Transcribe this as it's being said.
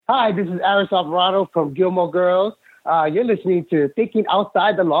Hi, this is Aris Alvarado from Gilmore Girls. You're listening to Thinking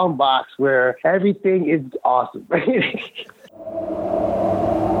Outside the Long Box, where everything is awesome.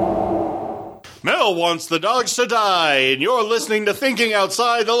 Mel wants the dogs to die, and you're listening to Thinking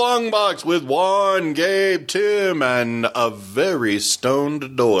Outside the Long Box with Juan, Gabe, Tim, and a very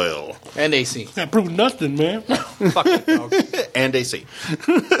stoned Doyle. And AC. That proved nothing, man. Fuck it, dog. And AC.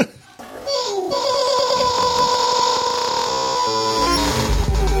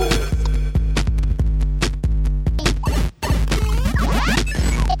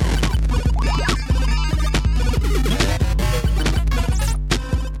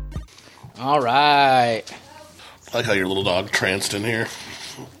 All right. I like how your little dog tranced in here.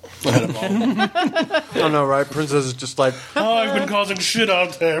 I don't know, right? Princess is just like, Oh, I've been causing shit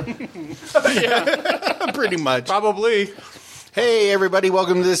out there. Pretty much. probably. Hey, everybody.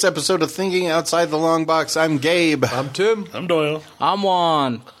 Welcome to this episode of Thinking Outside the Long Box. I'm Gabe. I'm Tim. I'm Doyle. I'm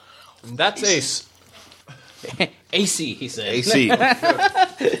Juan. And that's Ace. AC, he said. AC.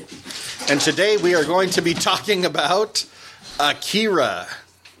 And today we are going to be talking about Akira.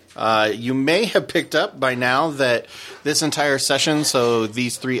 You may have picked up by now that this entire session, so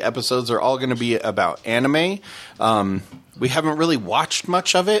these 3 episodes are all going to be about anime. We haven't really watched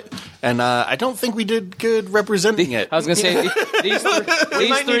much of it, and I don't think we did good representing it. I was going to say, these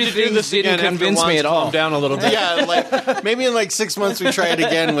three things didn't convince me at all. Calm down a little bit. Yeah, like maybe in like 6 months we try it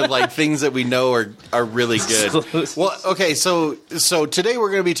again with like things that we know are really good. Well, okay, so today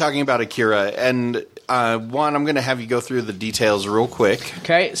we're going to be talking about Akira, and Juan, I'm going to have you go through the details real quick.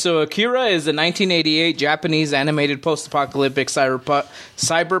 Okay, so Akira is a 1988 Japanese animated post-apocalyptic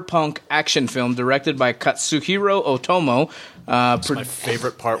cyberpunk action film directed by Katsuhiro Otomo. That's my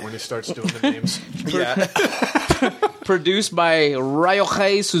favorite part when he starts doing the names. Produced by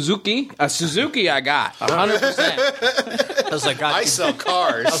Ryohei Suzuki. Suzuki I got, 100%. I was like, God, I sell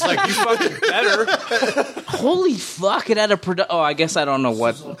cars. I was like, you fucking better. Holy fuck, it had a Oh, I guess I don't know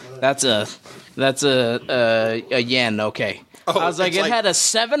what. That's a yen, okay. Oh, I was like, it had a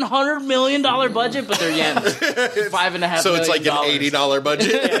 $700 million budget, but they're yen. $5.5 So it's like an million. $80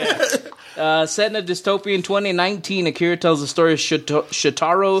 budget? Set in a dystopian 2019, Akira tells the story of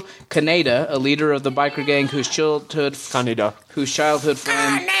Shotaro Kaneda, a leader of the biker gang whose childhood friend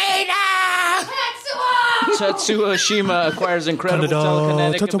Tetsuo Shima acquires incredible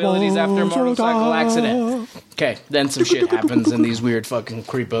telekinetic abilities after a motorcycle accident. Okay, then some shit happens and these weird fucking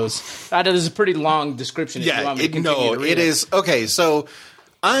creepos. This is a pretty long description. If you want me to continue to read it is. Okay, so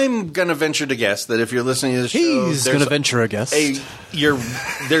I'm going to venture to guess that if you're listening to the show, He's going to venture a guess.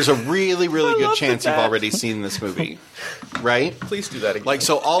 There's a really, really good chance you've already seen this movie, right? Please do that again. Like,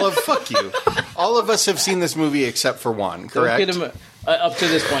 so fuck you. All of us have seen this movie except for one, correct? Don't get him, up to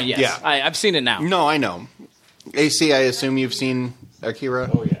this point, yes. Yeah. I've seen it now. No, I know. AC, I assume you've seen Akira?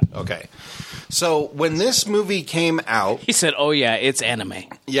 Oh, yeah. Okay. So when this movie came out... He said, oh yeah, it's anime.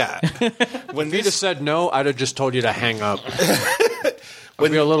 Yeah. When If you just said no, I'd have just told you to hang up.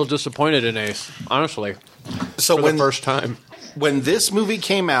 I'd be a little disappointed in Ace, honestly. So for the first time. When this movie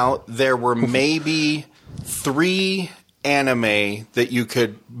came out, there were maybe 3 anime that you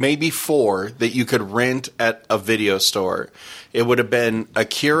could, maybe 4 that you could rent at a video store. It would have been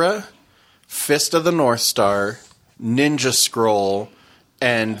Akira, Fist of the North Star, Ninja Scroll,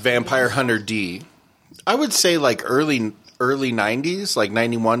 and Vampire Hunter D. I would say like early 90s, like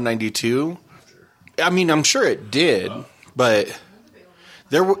 91, 92. I mean, I'm sure it did, but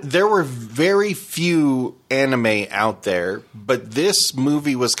there were very few anime out there, but this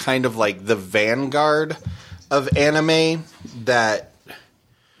movie was kind of like the vanguard of anime that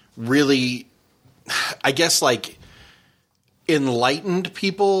really, I guess, like enlightened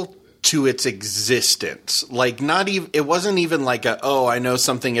people to its existence. Like, not even, it wasn't even like I know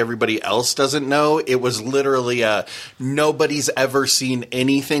something everybody else doesn't know. It was literally nobody's ever seen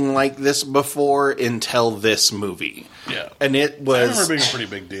anything like this before until this movie. Yeah. And it was... I remember being a pretty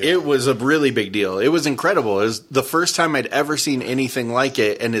big deal. It was a really big deal. It was incredible. It was the first time I'd ever seen anything like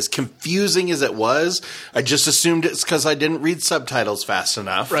it, and as confusing as it was, I just assumed it's because I didn't read subtitles fast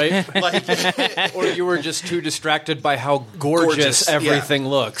enough. Right? Like, Or you were just too distracted by how gorgeous everything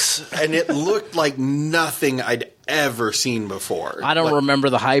looks. and it looked like nothing I'd ever seen before. I don't remember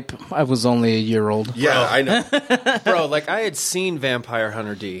the hype. I was only a year old. Yeah, I know. Bro, like, I had seen Vampire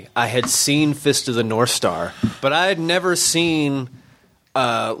Hunter D. I had seen Fist of the North Star. But I had never seen,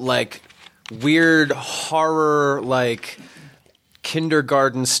 like, weird horror, like,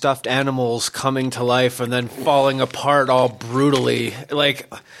 kindergarten stuffed animals coming to life and then falling apart all brutally.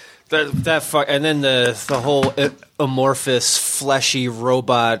 Like, and then the whole amorphous, fleshy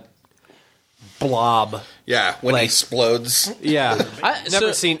robot blob. Yeah, when he explodes. Yeah.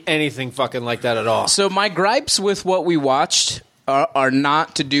 Never seen anything fucking like that at all. So my gripes with what we watched are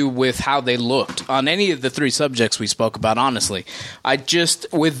not to do with how they looked on any of the three subjects we spoke about, honestly.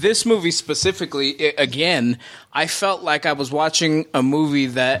 With this movie specifically, again, I felt like I was watching a movie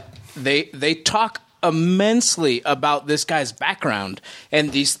that they talk immensely about this guy's background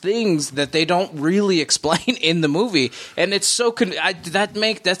and these things that they don't really explain in the movie. And it's so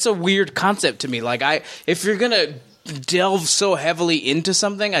that's a weird concept to me. Like, if you're going to delve so heavily into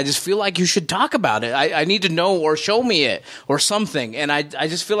something, I just feel like you should talk about it. I need to know or show me it or something, and I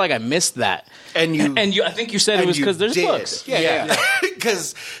just feel like I missed that. And you I think you said it was because there's books. Yeah.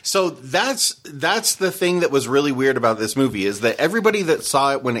 Because so that's the thing that was really weird about this movie is that everybody that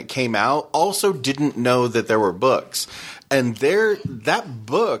saw it when it came out also didn't know that there were books, and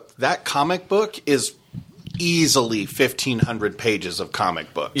that comic book is easily 1,500 pages of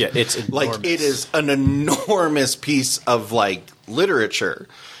comic book. Yeah, it's enormous. Like, it is an enormous piece of, like, literature.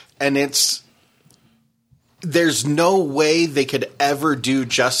 And there's no way they could ever do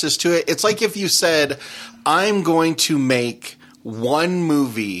justice to it. It's like if you said, I'm going to make one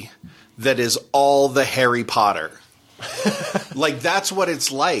movie that is all the Harry Potter. Like, that's what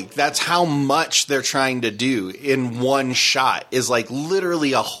it's like. That's how much they're trying to do in one shot, is like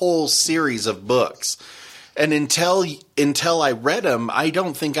literally a whole series of books. And until I read them, I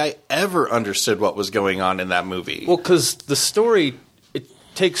don't think I ever understood what was going on in that movie. Well, because the story, it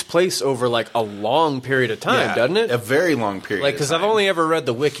takes place over, like, a long period of time, doesn't it? A very long period. Like, because I've only ever read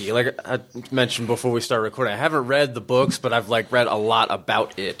the wiki. Like I mentioned before we start recording, I haven't read the books, but I've, like, read a lot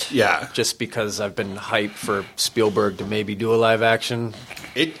about it. Yeah. Just because I've been hyped for Spielberg to maybe do a live action.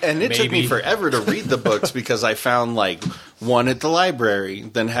 It took me forever to read the books because I found, like, one at the library,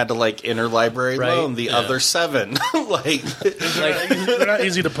 then had to, like, interlibrary loan the other 7. They're not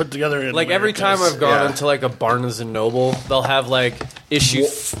easy to put together. Like, every time I've gone into, like, a Barnes and Noble, they'll have, like, issue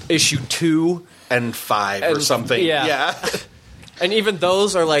 2 and 5 or something. Yeah. And even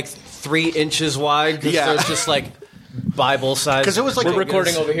those are, like, 3 inches wide because they're just, like, Bible size. Because it was like we're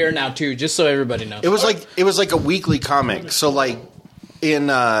recording over here now too, just so everybody knows. It was like a weekly comic. So, like,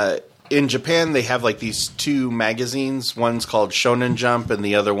 in Japan, they have, like, these 2 magazines. One's called Shonen Jump, and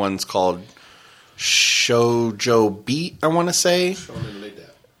the other one's called Shoujo Beat, I want to say.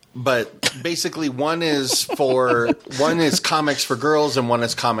 But basically, one is comics for girls, and one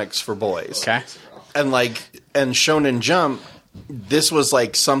is comics for boys. Okay. And Shonen Jump, this was,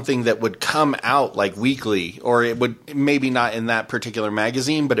 like, something that would come out, like, weekly, or it would maybe not in that particular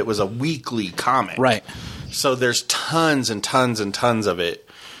magazine, but it was a weekly comic. Right. So there's tons and tons and tons of it.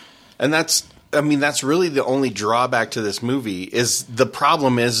 And that's really the only drawback to this movie is the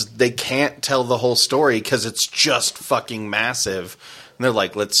problem is they can't tell the whole story because it's just fucking massive. And they're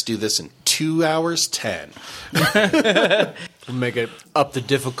like, let's do this in 2 hours 10. Make it up the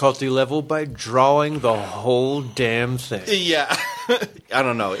difficulty level by drawing the whole damn thing. Yeah. I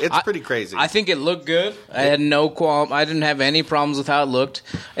don't know. It's pretty crazy. I think it looked good. I had no qualm. I didn't have any problems with how it looked.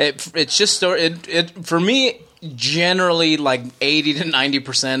 It's just for me. Generally, like 80 to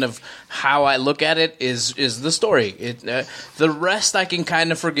 90% of how I look at it is the story. The rest I can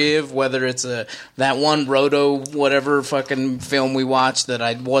kind of forgive, whether it's that one Roto whatever fucking film we watched that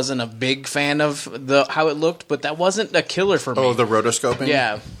I wasn't a big fan of how it looked, but that wasn't a killer for me. Oh, the rotoscoping?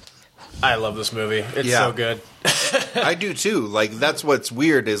 Yeah. I love this movie. It's so good. I do too. Like, that's what's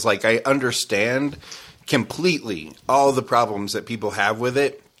weird is, like, I understand completely all the problems that people have with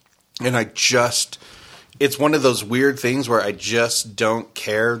it, and it's one of those weird things where I just don't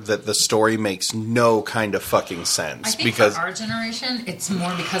care that the story makes no kind of fucking sense. I think for our generation, it's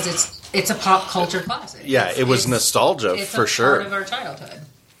more because it's a pop culture classic. Yeah, it was nostalgia for sure. It's a part of our childhood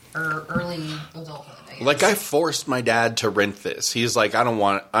or early adulthood. Like, I forced my dad to rent this. He's like,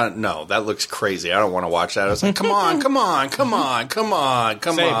 no, that looks crazy. I don't want to watch that. I was like, come on. I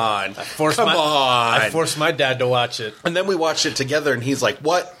forced my dad to watch it. And then we watched it together, and he's like,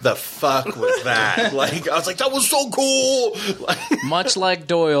 what the fuck was that? Like, I was like, that was so cool. Much like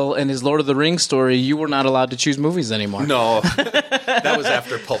Doyle and his Lord of the Rings story, you were not allowed to choose movies anymore. No. That was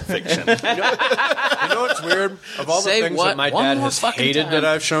after Pulp Fiction. You know what's weird? Of all the things that my dad has hated that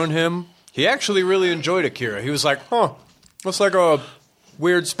I've shown him, he actually really enjoyed Akira. He was like, looks like a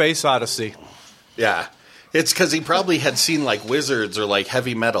weird space odyssey. Yeah. It's because he probably had seen, like, Wizards or, like,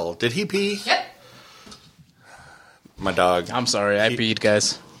 Heavy Metal. Did he pee? Yep. My dog. I'm sorry, I peed,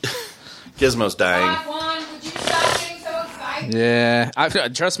 guys. Gizmo's dying. Juan, would you stop getting so excited? Yeah.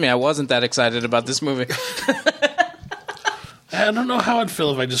 Trust me, I wasn't that excited about this movie. I don't know how I'd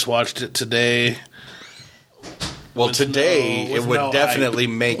feel if I just watched it today. Well, today it would definitely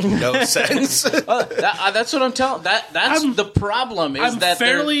make no sense. That's what I'm telling. That's the problem. Is I'm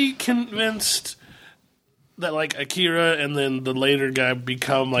fairly convinced that like Akira and then the later guy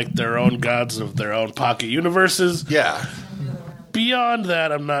become like their own gods of their own pocket universes. Yeah. Beyond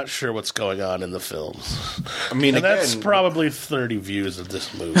that, I'm not sure what's going on in the films. I mean, and that's probably 30 views of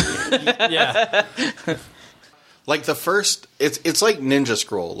this movie. Yeah. Like the first, it's like Ninja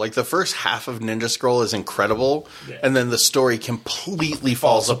Scroll. Like the first half of Ninja Scroll is incredible, and then the story completely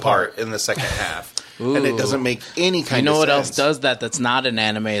falls apart in the second half. Ooh. And it doesn't make any kind of sense. You know what else does that that's not an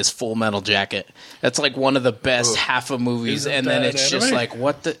anime is Full Metal Jacket. That's like one of the best half of movies, and then it's just like,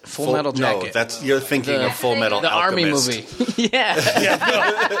 what the... Full Metal Jacket. No, you're thinking of Full Metal Alchemist. The Army movie. Yeah.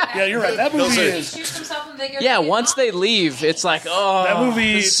 Yeah, you're right. That movie is... Yeah, once they leave, it's like, oh, that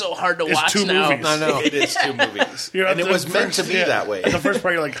movie it's so hard to is watch two now. movies. I know. It is two movies. And it was meant to be that way. The first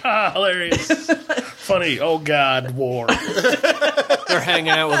part, you're like, hilarious. Funny. Oh, God, war. They're hanging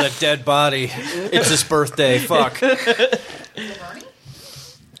out with a dead body. It's his birthday. Fuck.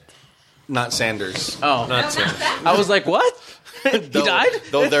 Not Sanders. Oh, Not Sanders. I was like, what? He died?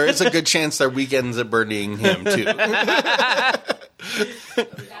 Though there is a good chance their weekends at burning him, too.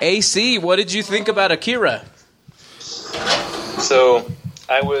 AC, what did you think about Akira? So,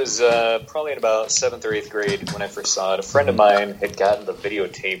 I was probably in about 7th or 8th grade when I first saw it. A friend of mine had gotten the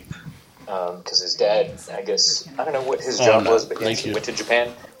videotape because his dad, I guess, I don't know what his job was, but he went to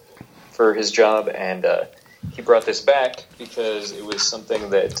Japan for his job, and he brought this back because it was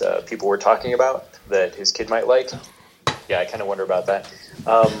something that people were talking about that his kid might like. Yeah, I kind of wonder about that.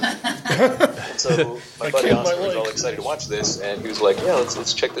 And so my buddy Oscar was all excited to watch this, and he was like, yeah,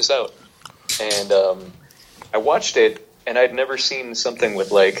 let's check this out. And I watched it, and I'd never seen something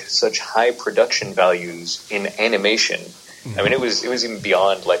with like such high production values in animation. I mean, it was even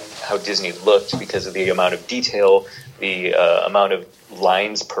beyond like how Disney looked because of the amount of detail, the amount of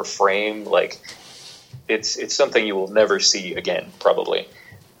lines per frame. Like, it's something you will never see again, probably.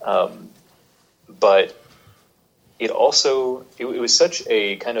 But it also it was such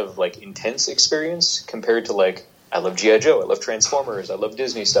a kind of like intense experience compared to like I love G.I. Joe, I love Transformers, I love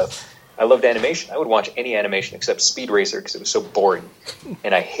Disney stuff. I loved animation. I would watch any animation except Speed Racer because it was so boring,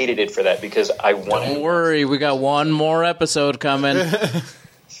 and I hated it for that because I wanted. Don't worry, we got one more episode coming.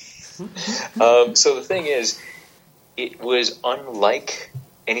 So the thing is, it was unlike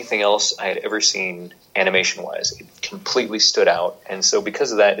anything else I had ever seen animation-wise. It completely stood out, and so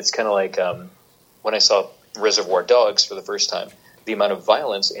because of that, it's kind of like when I saw Reservoir Dogs for the first time. The amount of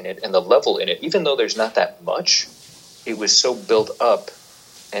violence in it and the level in it, even though there's not that much, it was so built up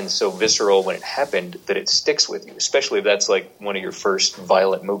and so visceral when it happened that it sticks with you, especially if that's like one of your first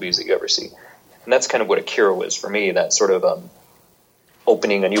violent movies that you ever see. And that's kind of what Akira was for me, that sort of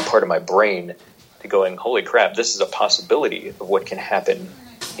opening a new part of my brain to going, holy crap, this is a possibility of what can happen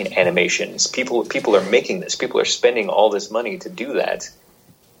in animations. People are making this. People are spending all this money to do that.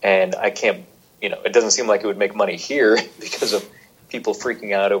 And I can't, it doesn't seem like it would make money here because of people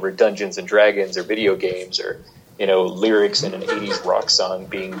freaking out over Dungeons and Dragons or video games or lyrics in an 80s rock song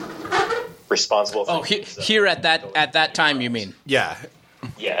being responsible for here at that time, you mean? Yeah.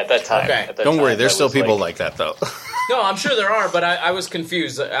 Yeah, at that time. Okay. Don't worry, there's still people like that, though. No, I'm sure there are, but I was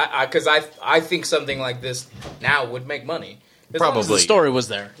confused because I think something like this now would make money. As long as the story was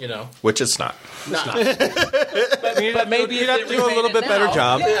there, Which it's not. But maybe you'd have to do a little bit better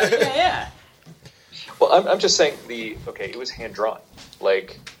job. Yeah. Well, I'm just saying it was hand-drawn.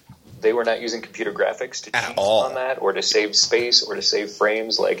 Like, they were not using computer graphics to cheat on that or to save space or to save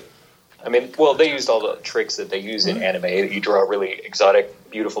frames. Like, they used all the tricks that they use in anime. You draw a really exotic,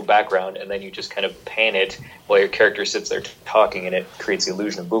 beautiful background, and then you just kind of pan it while your character sits there talking, and it creates the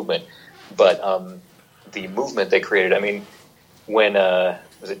illusion of movement. But the movement they created, when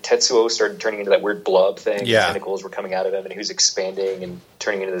was it Tetsuo started turning into that weird blob thing? Yeah. The tentacles were coming out of him, and he was expanding and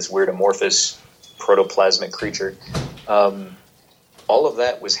turning into this weird amorphous protoplasmic creature. All of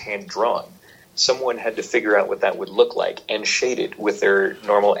that was hand-drawn. Someone had to figure out what that would look like and shade it with their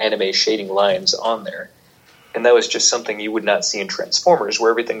normal anime shading lines on there. And that was just something you would not see in Transformers, where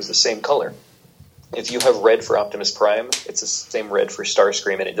everything's the same color. If you have red for Optimus Prime, it's the same red for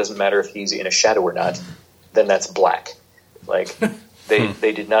Starscream, and it doesn't matter if he's in a shadow or not, then that's black. Like,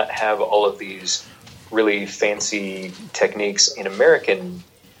 they did not have all of these really fancy techniques in American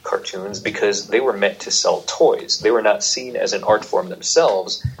cartoons because they were meant to sell toys. They were not seen as an art form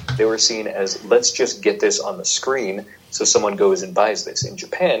themselves. They were seen as, let's just get this on the screen so someone goes and buys this. In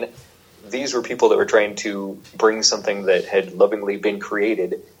Japan, these were people that were trying to bring something that had lovingly been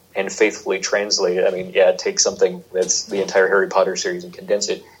created and faithfully translated. Take something that's the entire Harry Potter series and condense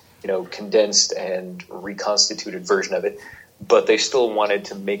it condensed and reconstituted version of it, but they still wanted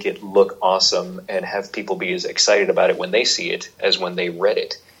to make it look awesome and have people be as excited about it when they see it as when they read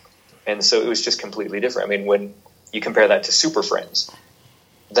it. And so it was just completely different. I mean, when you compare that to Super Friends,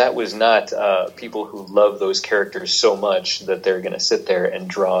 that was not people who love those characters so much that they're going to sit there and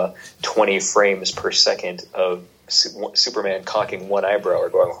draw 20 frames per second of Superman cocking one eyebrow or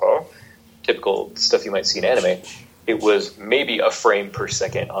going, oh, typical stuff you might see in anime. It was maybe a frame per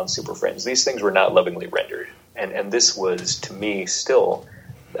second on Super Friends. These things were not lovingly rendered. And this was, to me, still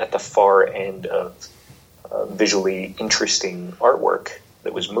at the far end of visually interesting artwork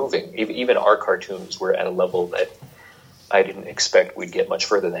that was moving. Even our cartoons were at a level that I didn't expect we'd get much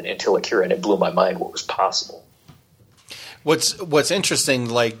further than until Akira, and it blew my mind what was possible. What's interesting,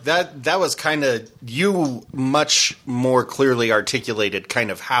 like that was kind of, you much more clearly articulated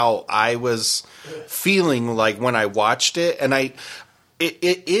kind of how I was feeling like when I watched it, and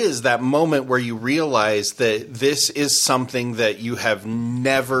it is that moment where you realize that this is something that you have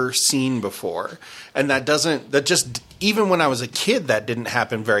never seen before. And even when I was a kid, that didn't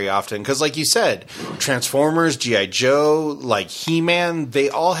happen very often. Because like you said, Transformers, G.I. Joe, like He-Man, they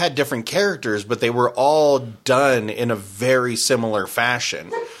all had different characters, but they were all done in a very similar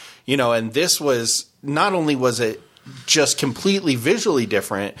fashion. And this was, not only was it just completely visually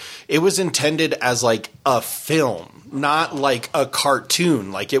different, it was intended as like a film. Not like a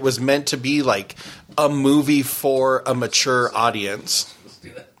cartoon. Like it was meant to be like a movie for a mature audience.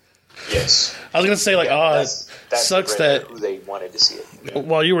 Yes. I was going to say, like, that's it sucks that who they wanted to see it.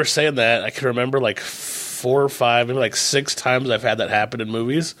 While you were saying that, I can remember like 4 or 5, maybe like 6 times I've had that happen in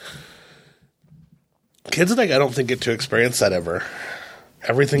movies. Kids, like, I don't think get to experience that ever.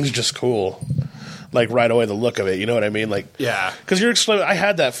 Everything's just cool. Like, right away, the look of it, you know what I mean? Like, yeah. Because you're explaining, I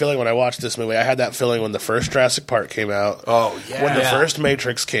had that feeling when I watched this movie. I had that feeling when the first Jurassic Park came out. Oh, yeah. When the first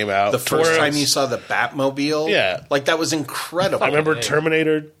Matrix came out. The first time you saw the Batmobile. Yeah. Like, that was incredible. I remember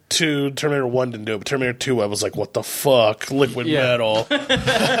Terminator 2, Terminator 1 didn't do it, but Terminator 2, I was like, what the fuck? Liquid metal. And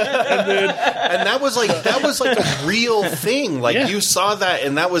that was like a real thing. Like, you saw that,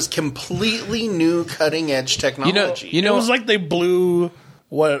 and that was completely new cutting-edge technology. It was like they blew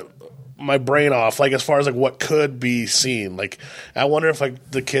my brain off, like as far as like what could be seen. Like I wonder if like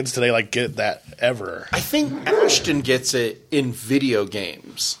the kids today like get that ever. I think Ashton gets it in video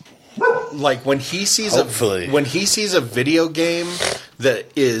games. Like when he sees a video game that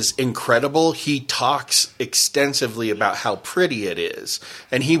is incredible, he talks extensively about how pretty it is,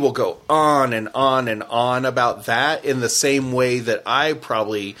 and he will go on and on and on about that in the same way that I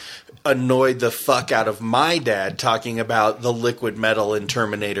probably annoyed the fuck out of my dad talking about the liquid metal in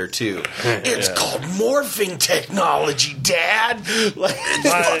Terminator 2. It's called morphing technology, Dad. Like, it's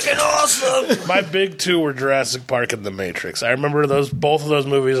fucking awesome. My big 2 were Jurassic Park and The Matrix. I remember both of those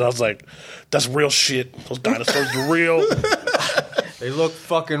movies. I was like, that's real shit. Those dinosaurs are real. They look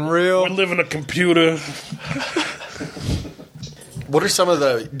fucking real. We live in a computer. What are some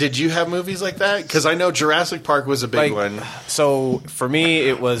of did you have movies like that? Because I know Jurassic Park was a big one. So for me,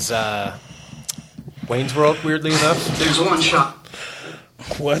 it was Wayne's World, weirdly enough. There's one shot.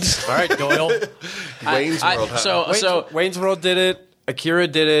 What? All right, Doyle. Wayne's World. Wayne's World did it. Akira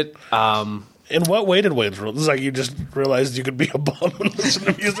did it. In what way did Wayne's World? This is like you just realized you could be a bum and listen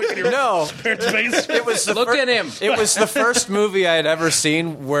to music in your parents' basement. It was Look at him. It was the first movie I had ever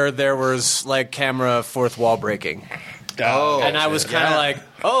seen where there was like camera fourth wall breaking. Oh, and I was kind of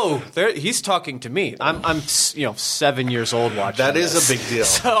like, he's talking to me. I'm 7 years old watching that. This. Is a big deal.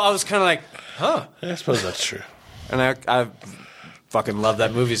 So I was kind of like, huh. I suppose that's true. And I fucking love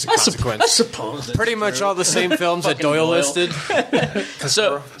that movie as a consequence. I suppose that's pretty much all the same films that Doyle listed.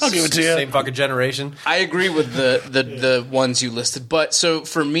 So I'll give it to you. Same fucking generation. I agree with the ones you listed, but so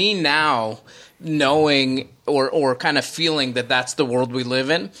for me now, knowing or kind of feeling that that's the world we live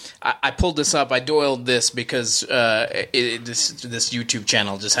in, I pulled this up. I Doyled this because this YouTube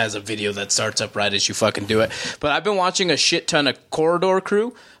channel just has a video that starts up right as you fucking do it. But I've been watching a shit ton of Corridor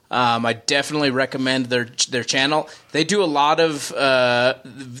Crew. I definitely recommend their channel. They do a lot of they're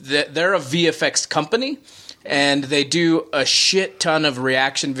a VFX company, and they do a shit ton of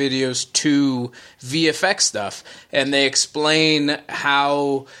reaction videos to VFX stuff, and they explain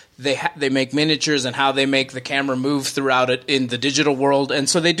how they make miniatures and how they make the camera move throughout it in the digital world. And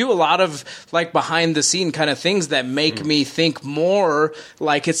so they do a lot of like behind the scene kind of things that make me think more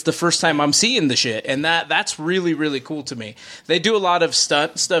like it's the first time I'm seeing the shit. And that's really, really cool to me. They do a lot of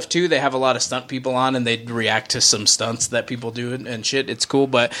stunt stuff too. They have a lot of stunt people on, and they react to some stunts that people do and shit. It's cool.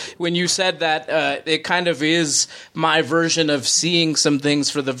 But when you said that, it kind of is my version of seeing some things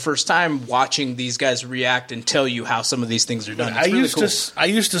for the first time, watching these guys react and tell you how some of these things are done. It's really cool. I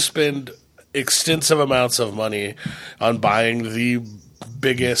used to spend extensive amounts of money on buying the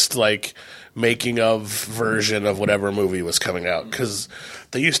biggest, like, making of version of whatever movie was coming out, because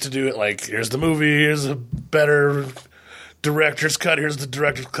they used to do it like, here's the movie, here's a better director's cut, here's the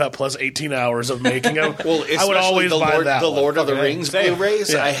director's cut plus 18 hours of making of. Well, I would always buy that the one. Lord of the Rings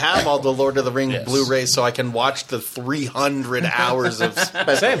Blu-rays. Yeah. I have all the Lord of the Rings Blu-rays, so I can watch the 300 hours of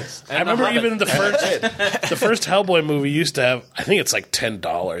specials. I remember even the first Hellboy movie used to have, I think it's like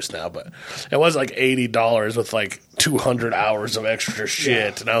 $10 now, but it was like $80 with like 200 hours of extra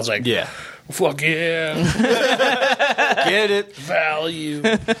shit, and I was like, fuck yeah. Get it. Value.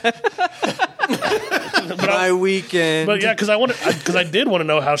 My weekend. But yeah, because I did want to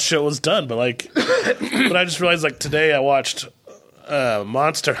know how shit was done, but I just realized, like, today I watched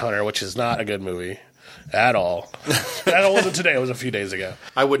Monster Hunter, which is not a good movie at all. That wasn't today; it was a few days ago.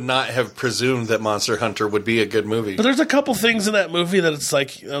 I would not have presumed that Monster Hunter would be a good movie. But there's a couple things in that movie that it's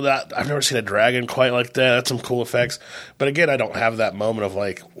like, that I've never seen a dragon quite like that. That's some cool effects. But again, I don't have that moment of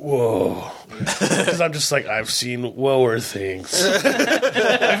like, whoa, because I'm just like, I've seen whoaer things.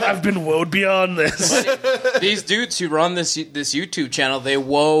 I've been woed beyond this. These dudes who run this YouTube channel, they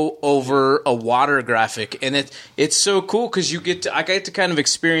woe over a water graphic, and it's so cool because I get to kind of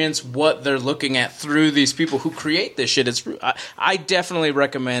experience what they're looking at through these people who create this shit. I definitely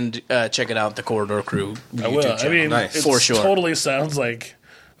recommend checking out the Corridor Crew YouTube I will. channel. I mean, Nice. it For sure. totally sounds like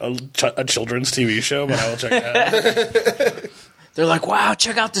a children's TV show, but I will check it out. They're like, wow,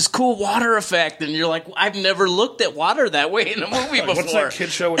 check out this cool water effect. And you're like, I've never looked at water that way in a movie before. What's that kid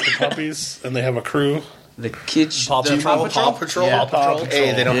show with the puppies and they have a crew? The kids... Paw Patrol? Paw Patrol? Yeah. Paw Patrol.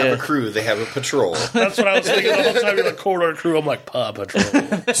 Hey, they don't have a crew; they have a patrol. That's what I was thinking the whole time. You're like, Corridor Crew. I'm like, Paw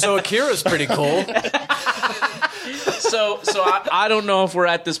Patrol. So Akira's pretty cool. So I don't know if we're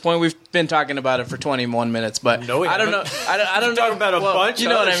at this point. We've been talking about it for 21 minutes, but No, we I don't know. haven't. I don't know. Talking about a bunch You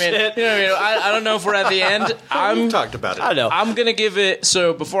know of what I other mean? shit. You know what I mean? I don't know if we're at the end. We've I'm talked about it. I know. I'm gonna give it.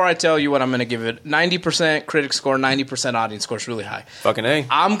 So before I tell you what I'm gonna give it, 90% critic score, 90% audience score is really high. Fucking A.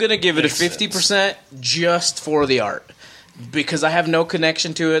 I'm gonna give it a Makes 50% just for the art. Because I have no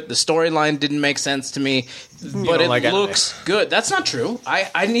connection to it. The storyline didn't make sense to me. But don't it like anime. looks good. That's not true.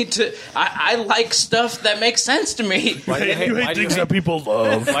 I need to... I like stuff that makes sense to me. Why do you hate, You why hate do you things hate, that people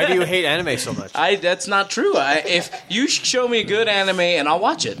love. why do you hate anime so much? That's not true. If you show me a good anime and I'll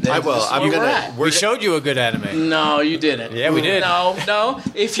watch it. I will. This is I'm where we're gonna. at. We showed you a good anime. No, you didn't. Yeah, we did. No.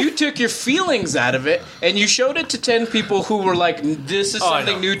 If you took your feelings out of it and you showed it to 10 people who were like, this is Oh, I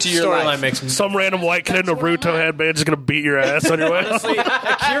something know. new to your Storyline life. makes Some random white kid in a Naruto headband just gonna beat your ass on your way. Honestly,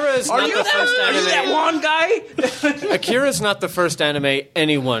 Akira is Are not you the first that anime. one guy? Akira is not the first anime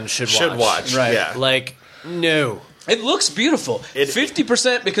anyone should watch. Should watch. Right. Yeah. Like, no. It looks beautiful.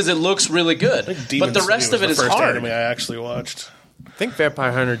 50% because it looks really good. Demon But the City rest was of it the is first hard. anime I actually watched. I think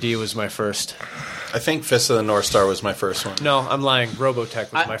Vampire Hunter D was my first. I think Fist of the North Star was my first one. No, I'm lying.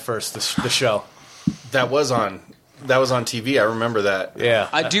 Robotech was my first. The show. That was on TV. I remember that. Yeah.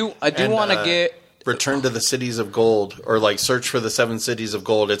 I do And, want to get... Return to the Cities of Gold, or like Search for the Seven Cities of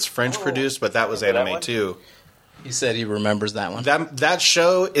Gold. It's French produced, but that was anime too. He said he remembers that one. That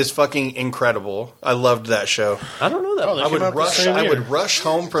show is fucking incredible. I loved that show. I don't know that. Oh, one. I would rush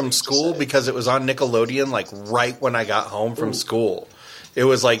home from school because it was on Nickelodeon like right when I got home from school. It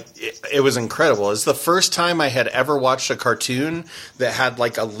was like it was incredible. It's the first time I had ever watched a cartoon that had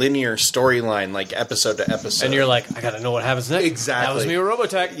like a linear storyline, like episode to episode. And you're like, I gotta know what happens next. Exactly. That was me with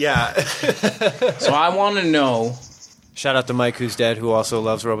Robotech. Yeah. So I want to know... Shout out to Mike, who's dead, who also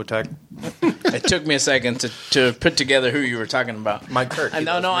loves Robotech. It took me a second to put together who you were talking about. Mike Kirk. I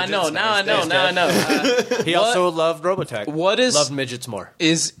know. Now I know. He also loved Robotech. What is... Loved midgets more.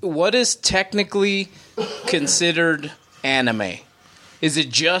 What is technically considered anime? Is it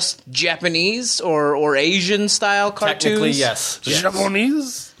just Japanese or Asian style cartoons? Technically, yes.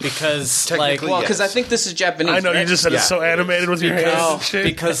 Japanese? Because Technically, like, Well, because I Yes. think this is Japanese. I know, you right? just said it's so animated with your hands and shit.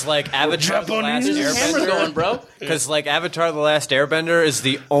 because like Avatar: The Last Japanese? Camera's going, Airbender. bro. Because like Avatar: The Last Airbender is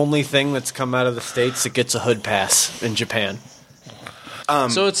the only thing that's come out of the States that gets a hood pass in Japan.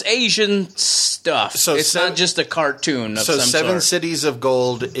 So it's Asian stuff. So it's not just a cartoon of So some Seven sort. Cities of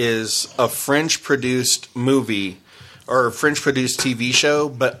Gold is a French produced movie or a French produced TV show,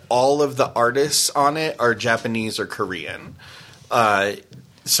 but all of the artists on it are Japanese or Korean.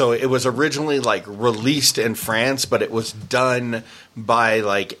 So it was originally like released in France, but it was done by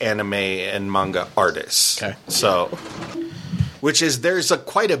like anime and manga artists. Okay. So, which is there's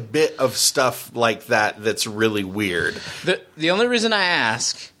quite a bit of stuff like that that's really weird. The only reason I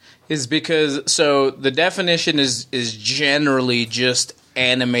ask is because the definition is generally just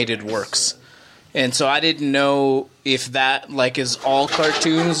animated works. And so I didn't know if that like is all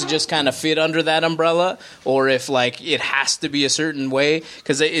cartoons just kind of fit under that umbrella, or if like it has to be a certain way.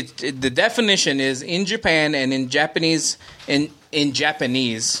 Because the definition is in Japan and in Japanese in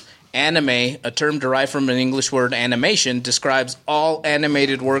Japanese. Anime, a term derived from an English word animation, describes all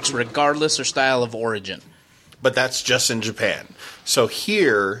animated works regardless of style of origin. But that's just in Japan. So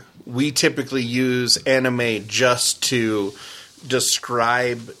here, we typically use anime just to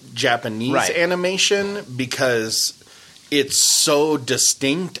describe Japanese animation because it's so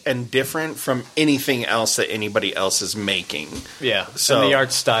distinct and different from anything else that anybody else is making. Yeah, so and the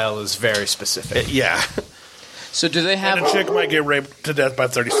art style is very specific. Yeah. So do they have... And a chick might get raped to death by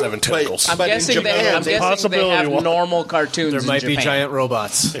 37 tentacles. I'm guessing they have normal cartoons. There might be giant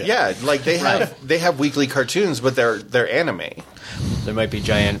robots. Yeah, like they have weekly cartoons, but they're anime. There might be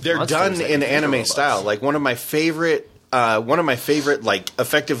giant. They're done in anime style. Like one of my favorite like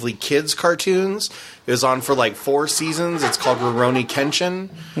effectively kids cartoons is on for like 4 seasons. It's called Rurouni Kenshin.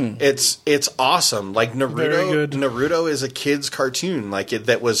 It's awesome. Like Naruto is a kids cartoon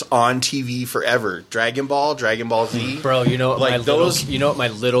that was on TV forever. Dragon Ball Z. Bro, you know what like you know what my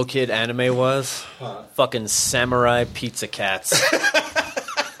little kid anime was? Fucking Samurai Pizza Cats.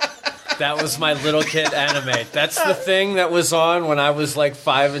 That was my little kid anime. That's the thing that was on when I was like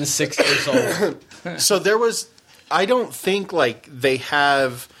 5 and 6 years old. So I don't think like they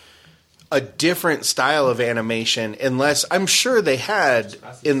have a different style of animation unless I'm sure they had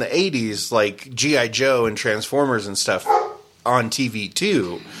in the 80s like G.I. Joe and Transformers and stuff on TV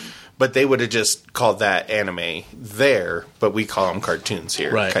too, but they would have just called that anime there, but we call them cartoons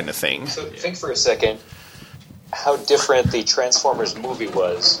here kind of thing. So think for a second how different the Transformers movie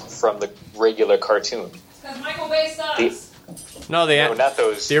was from the regular cartoon. Because Michael Bay sucks. No, not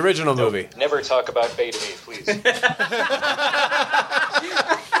those. The original movie. Never talk about Bay to me, please.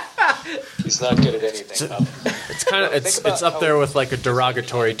 He's not good at anything. It's kind of it's up there with like a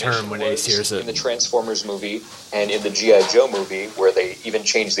derogatory term when Ace hears it. In the Transformers movie and in the G.I. Joe movie, where they even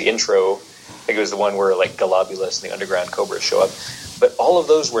changed the intro. I think it was the one where like Galabulus and the Underground Cobras show up. But all of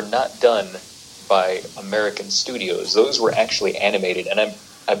those were not done by American studios. Those were actually animated, and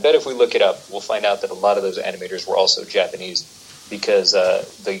I bet if we look it up, we'll find out that a lot of those animators were also Japanese, because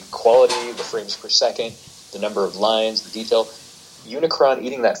the quality, the frames per second, the number of lines, the detail. Unicron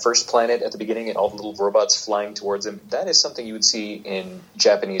eating that first planet at the beginning and all the little robots flying towards him, that is something you would see in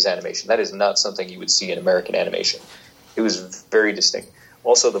Japanese animation. That is not something you would see in American animation. It was very distinct.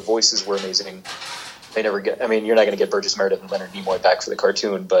 Also, the voices were amazing. They never get... I mean, you're not going to get Burgess Meredith and Leonard Nimoy back for the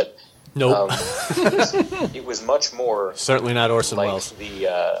cartoon, but... Nope. It was much more... Certainly not Orson like Welles.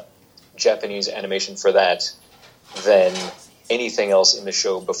 The Japanese animation for that than anything else in the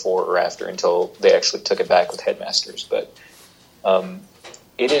show before or after, until they actually took it back with Headmasters. But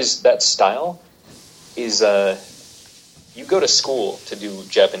it is... That style is... you go to school to do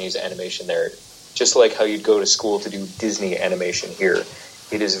Japanese animation there, just like how you'd go to school to do Disney animation here.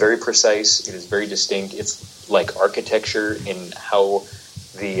 It is very precise. It is very distinct. It's like architecture in how...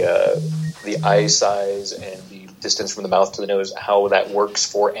 the eye size and the distance from the mouth to the nose, how that works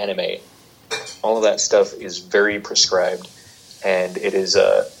for anime. All of that stuff is very prescribed, and it is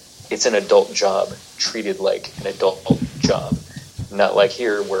it's an adult job treated like an adult job, not like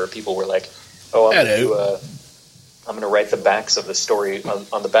here where people were like, "Oh, I'm going to write the backs of the story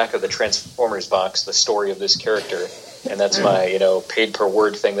on the back of the Transformers box, the story of this character." And that's my, paid per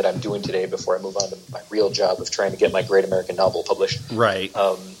word thing that I'm doing today before I move on to my real job of trying to get my great American novel published. Right.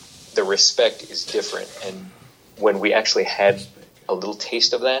 The respect is different. And when we actually had a little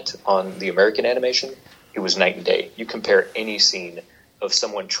taste of that on the American animation, it was night and day. You compare any scene of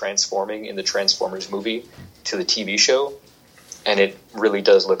someone transforming in the Transformers movie to the TV show, and it really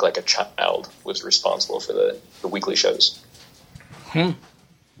does look like a child was responsible for the weekly shows.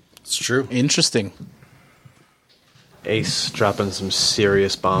 It's true. Interesting. Ace dropping some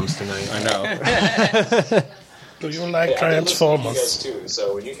serious bombs tonight. I know. Do you like Transformers? You guys too.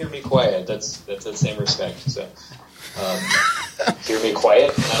 So when you hear me quiet, that's the same respect. So hear me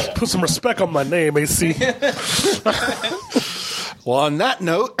quiet. Put some respect on my name, AC. Well, on that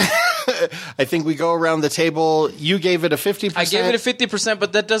note, I think we go around the table. You gave it a 50%. I gave it a 50%,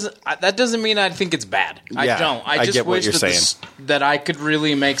 but that doesn't mean I think it's bad. I don't. I just wish that I could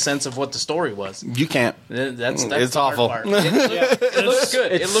really make sense of what the story was. You can't. That's it's the awful. hard part. It looks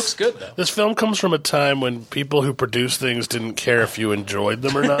good. It looks good though. This film comes from a time when people who produce things didn't care if you enjoyed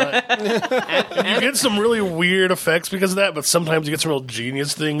them or not. And you get some really weird effects because of that, but sometimes you get some real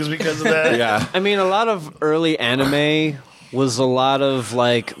genius things because of that. Yeah. I mean, a lot of early anime was a lot of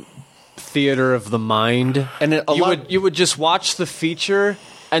like theater of the mind, and you would just watch the feature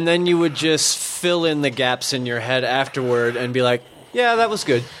and then you would just fill in the gaps in your head afterward and be like, yeah, that was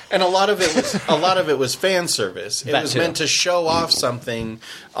good. And a lot of it was fan service. It was meant to show off something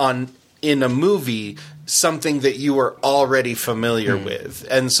in a movie, something that you were already familiar with.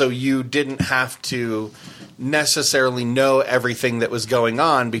 And so you didn't have to necessarily know everything that was going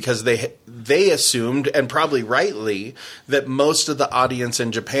on because they assumed, and probably rightly, that most of the audience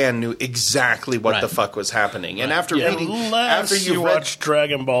in Japan knew exactly what the fuck was happening. And after you watch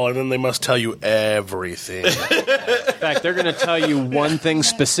Dragon Ball, and then they must tell you everything. In fact, they're going to tell you one thing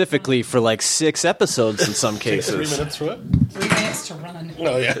specifically for like 6 episodes in some cases. 3 minutes for it? 3 minutes to run.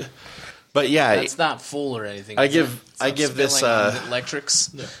 Oh yeah. But yeah, it's not full or anything. I give this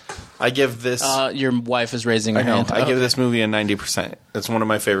electrics. Yeah. I give this. Your wife is raising her hand. I give this movie a 90%. It's one of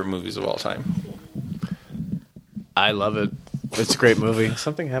my favorite movies of all time. I love it. It's a great movie.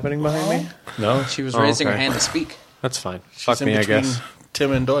 Something happening behind me? No, she was raising her hand to speak. That's fine. She's Fuck me, I guess.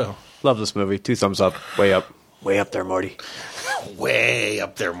 Tim and Doyle. Love this movie. 2 thumbs up. Way up. Way up there, Morty. Way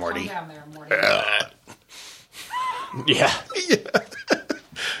up there, Morty. Calm down there, Morty. Yeah.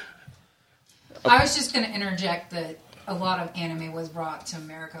 I was just going to interject that a lot of anime was brought to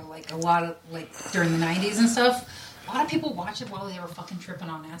America, during the 90s and stuff. A lot of people watched it while they were fucking tripping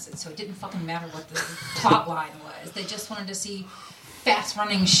on acid, so it didn't fucking matter what the plot line was. They just wanted to see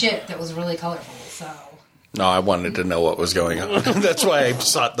fast-running shit that was really colorful, so... No, I wanted to know what was going on. That's why I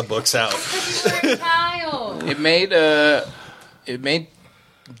sought the books out. It made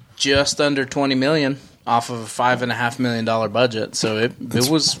just under $20 million off of a $5.5 million budget, so it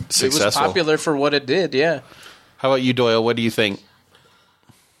was popular for what it did. Yeah. How about you, Doyle? What do you think?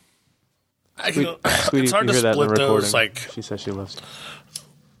 It's hard to split those. She says she loves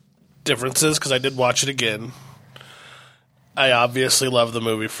differences because I did watch it again. I obviously love the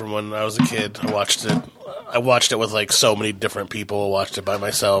movie from when I was a kid. I watched it with so many different people. I watched it by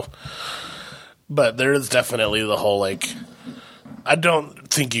myself, but there is definitely the whole I don't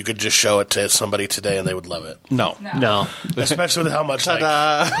think you could just show it to somebody today and they would love it. No. Especially with how much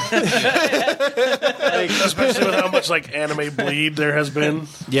especially with how much anime bleed there has been.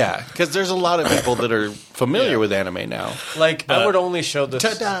 Yeah, because there's a lot of people that are familiar with anime now. I would only show this.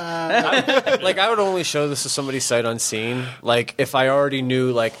 I would only show this to somebody sight unseen. If I already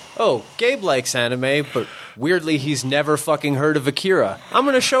knew, Gabe likes anime, but weirdly he's never fucking heard of Akira. I'm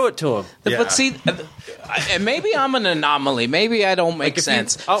going to show it to him. Yeah. But see, maybe I'm an anomaly. Maybe I don't make sense.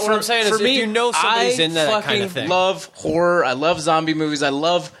 What I'm saying is, if you know somebody's in that kind of thing. I love horror. I love zombie movies. I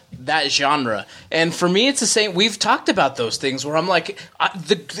love that genre. And for me, it's the same. We've talked about those things where I'm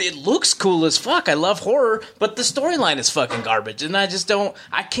it looks cool as fuck. I love horror, but the storyline is fucking garbage. And I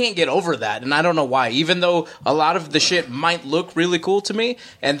can't get over that. And I don't know why. Even though a lot of the shit might look really cool to me,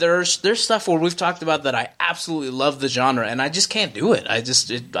 and there's stuff where we've talked about that I absolutely love the genre, and I just can't do it. I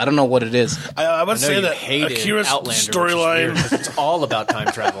don't know what it is. I would say that Akira's storyline, it's all about time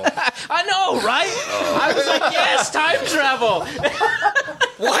travel. I know, right? I was like, yes, time travel.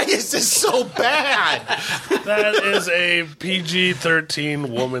 Why is this so bad? That is a PG-13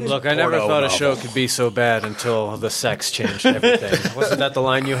 woman's Look, I never thought a show could be so bad until the sex changed everything. Wasn't that the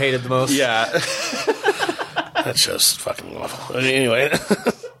line you hated the most? Yeah. That's just fucking awful. Anyway.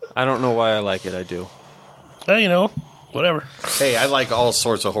 I don't know why I like it. I do. Well, whatever. Hey, I like all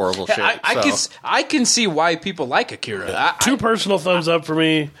sorts of horrible shit. I can see why people like Akira. 2 personal thumbs up for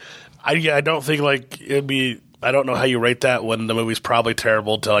me. I don't think it'd be... I don't know how you rate that when the movie's probably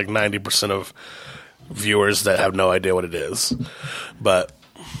terrible to 90% of viewers that have no idea what it is. But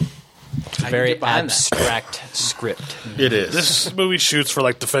it's a very abstract script. It is. This movie shoots for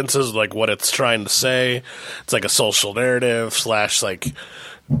defenses, what it's trying to say. It's a social narrative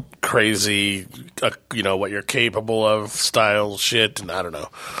 / crazy, what you're capable of style shit. And I don't know.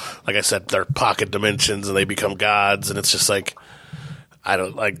 Like I said, they're pocket dimensions and they become gods, and it's just I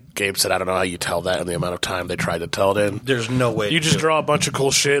don't, like Gabe said, I don't know how you tell that in the amount of time they tried to tell it in. There's no way. You just draw a bunch of cool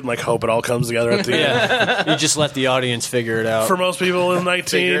shit and hope it all comes together at the end. You just let the audience figure it out. For most people in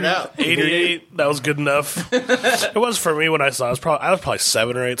 1988, that was good enough. It was for me when I saw it. I was probably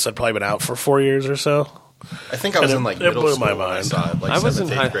 7 or 8, so I'd probably been out for 4 years or so. I think I was in middle blew school my mind. I saw it, I was in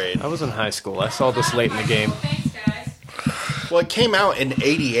 7th, 8th grade. I was in high school. I saw this late in the game. Thanks, guys. Well, it came out in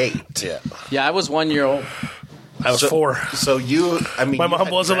 88. Yeah, I was 1 year old. I was 4. So my mom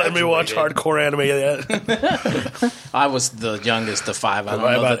wasn't letting me watch hardcore anime yet. I was the youngest of 5. I don't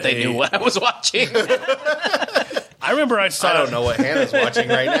know that they knew what I was watching. I remember I don't know what Hannah's watching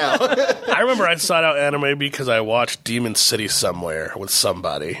right now. I remember I sought out anime because I watched Demon City Somewhere with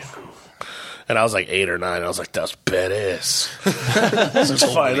somebody. And I was 8 or 9. I was like, that's badass.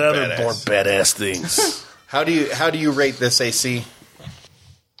 Let's find other more badass things. How do you rate this, AC?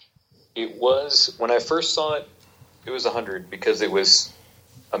 It was, when I first saw it, it was 100 because it was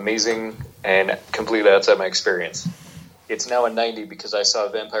amazing and completely outside my experience. It's now a 90 because I saw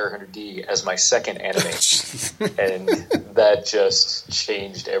Vampire Hunter D as my second anime, and that just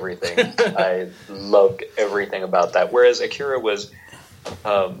changed everything. I loved everything about that. Whereas Akira was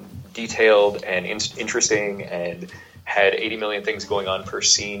detailed and interesting and had 80 million things going on per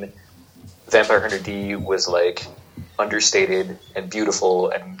scene, Vampire Hunter D was like understated and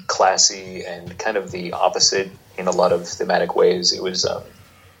beautiful and classy and kind of the opposite in a lot of thematic ways. It was, I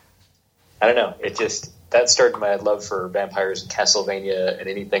don't know, it just... That started my love for vampires and Castlevania and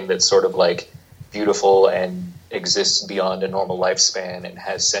anything that's sort of like beautiful and exists beyond a normal lifespan and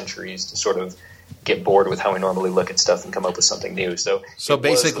has centuries to sort of get bored with how we normally look at stuff and come up with something new. So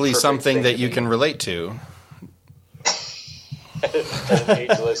basically something that you can relate to. An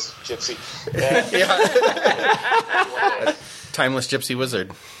ageless gypsy. Yeah. Timeless gypsy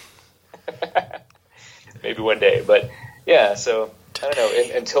wizard. Maybe one day. But yeah, so... I don't know.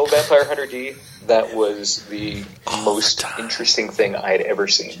 Until Vampire Hunter D, that was the most interesting thing I had ever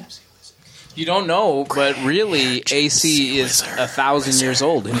seen. You don't know, but really, AC is 1,000 years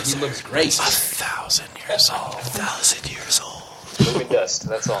old, and he looks great. 1,000 years old. 1,000 years old. Moving dust,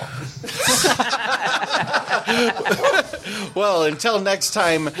 that's all. Well, until next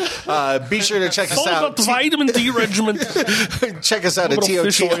time, be sure to check us out. All about the vitamin D regimen. Check us out at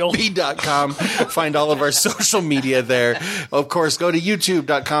TOTLB.com. Find all of our social media there. Of course, go to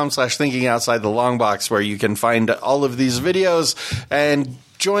youtube.com/thinkingoutsidethelongbox, where you can find all of these videos, and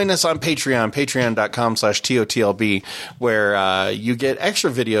join us on Patreon, patreon.com/TOTLB, where you get extra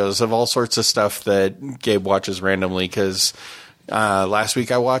videos of all sorts of stuff that Gabe watches randomly, because last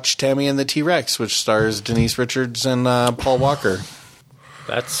week I watched Tammy and the T-Rex, which stars Denise Richards and Paul Walker.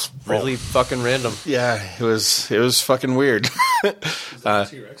 That's really fucking random. Yeah, it was fucking weird.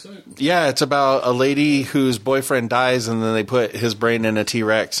 Yeah, it's about a lady whose boyfriend dies, and then they put his brain in a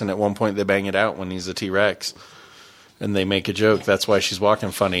T-Rex, and at one point they bang it out when he's a T-Rex. And they make a joke. That's why she's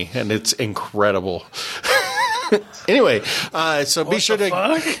walking funny, and it's incredible. Anyway, so be sure to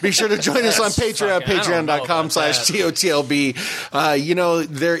join us on Patreon, patreon.com/TOTLB.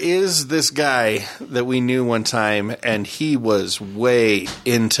 There is this guy that we knew one time, and he was way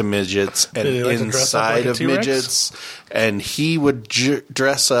into midgets and inside of midgets, and he would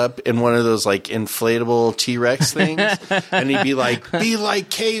dress up in one of those like inflatable T-Rex things, and he'd be like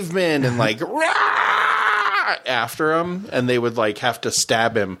cavemen, and like after him, and they would like have to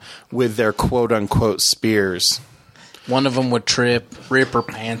stab him with their quote unquote spears. One of them would rip her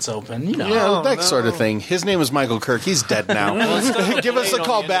pants open, that sort of thing. His name was Michael Kirk. He's dead now. Give us a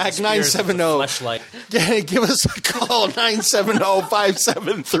call back, 970. Give us a call,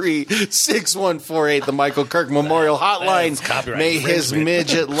 970-573-6148, the Michael Kirk Memorial Hotline. May his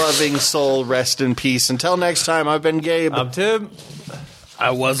midget-loving soul rest in peace. Until next time, I've been Gabe. I'm Tim. I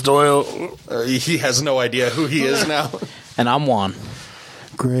was Doyle. He has no idea who he is now. And I'm Juan.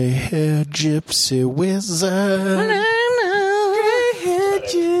 Gray-haired gypsy wizard. Gray-haired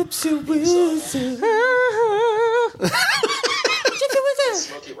gypsy wizard. Gypsy wizard.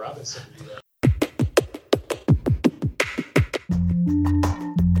 Smokey Robinson.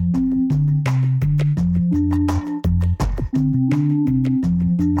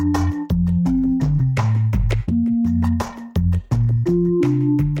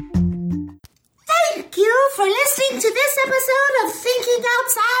 For listening to this episode of Thinking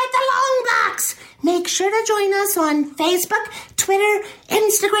Outside the Long Box. Make sure to join us on Facebook, Twitter,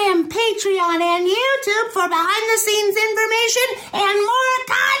 Instagram, Patreon, and YouTube for behind-the-scenes information and more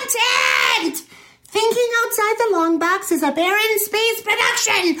content. Thinking Outside the Long Box is a Barren Space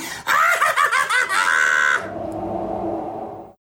production.